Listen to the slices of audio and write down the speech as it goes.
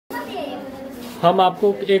हम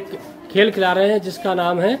आपको एक खेल खिला रहे हैं जिसका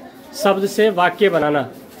नाम है शब्द से वाक्य बनाना।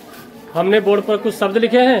 हमने बोर्ड पर कुछ शब्द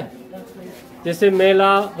लिखे हैं जैसे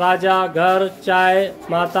मेला, राजा, घर, चाय,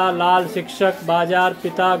 माता, लाल, शिक्षक, बाजार,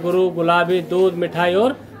 पिता, गुरु, गुलाबी, दूध, मिठाई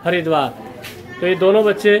और हरिद्वार। तो ये दोनों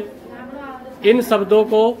बच्चे इन शब्दों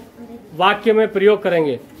को वाक्य में प्रयोग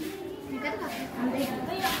करेंगे।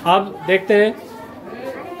 अब देखते हैं,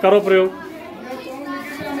 करो प्रयोग।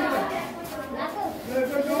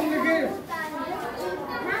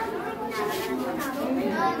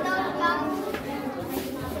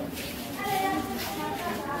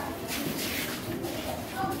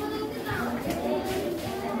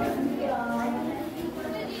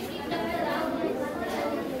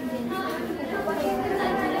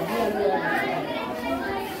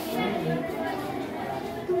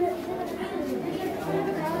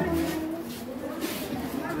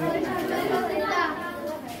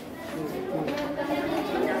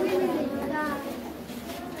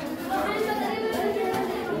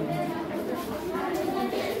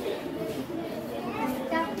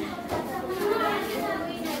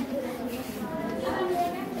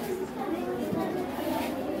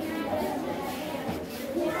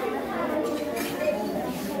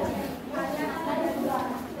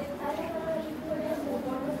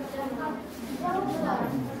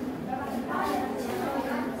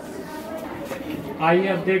 आइए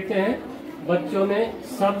अब देखते हैं बच्चों ने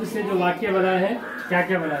शब्द से जो वाक्य बनाए हैं क्या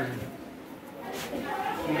क्या बनाए हैं।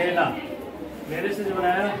 मेला, मेले से जो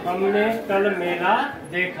बनाया है, हमने कल मेला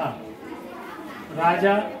देखा।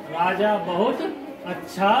 राजा, राजा बहुत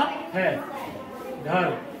अच्छा है। घर,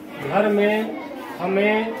 घर में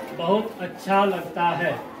हमें बहुत अच्छा लगता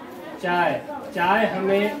है। चाय, चाय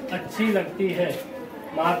हमें अच्छी लगती है।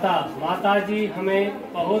 माता, माता जी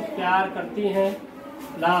हमें बहुत प्यार करती हैं।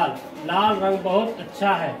 लाल, लाल रंग बहुत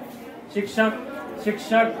अच्छा है। शिक्षक,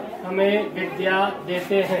 शिक्षक हमें विद्या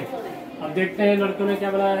देते हैं। अब देखते हैं लड़कों ने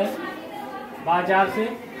क्या बनाया है। बाजार से,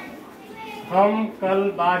 हम कल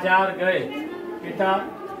बाजार गए। पिता,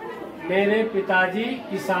 मेरे पिताजी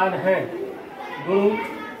किसान हैं। गुरु,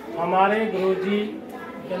 हमारे गुरुजी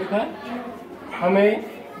क्या लिखा है, हमें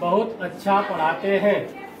बहुत अच्छा पढ़ाते हैं।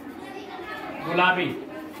 गुलाबी,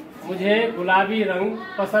 मुझे गुलाबी रंग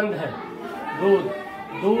पसंद है। दूध,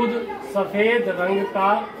 दूध सफेद रंग का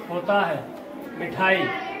होता है। मिठाई,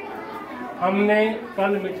 हमने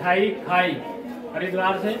कल मिठाई खाई।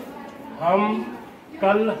 हरिद्वार से, हम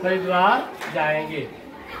कल हरिद्वार जाएंगे।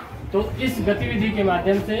 तो इस गतिविधि के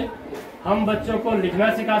माध्यम से हम बच्चों को लिखना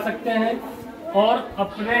सिखा सकते हैं और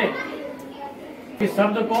अपने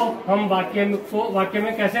शब्द को हम वाक्य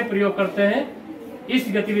में कैसे प्रयोग करते हैं, इस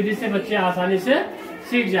गतिविधि से बच्चे आसानी से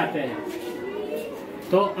सीख जाते हैं।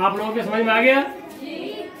 तो आप लोगों के समझ में आ गया?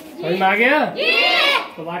 समझ में आ गया?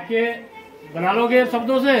 तो वाक्य बना लोगे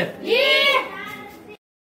शब्दों से?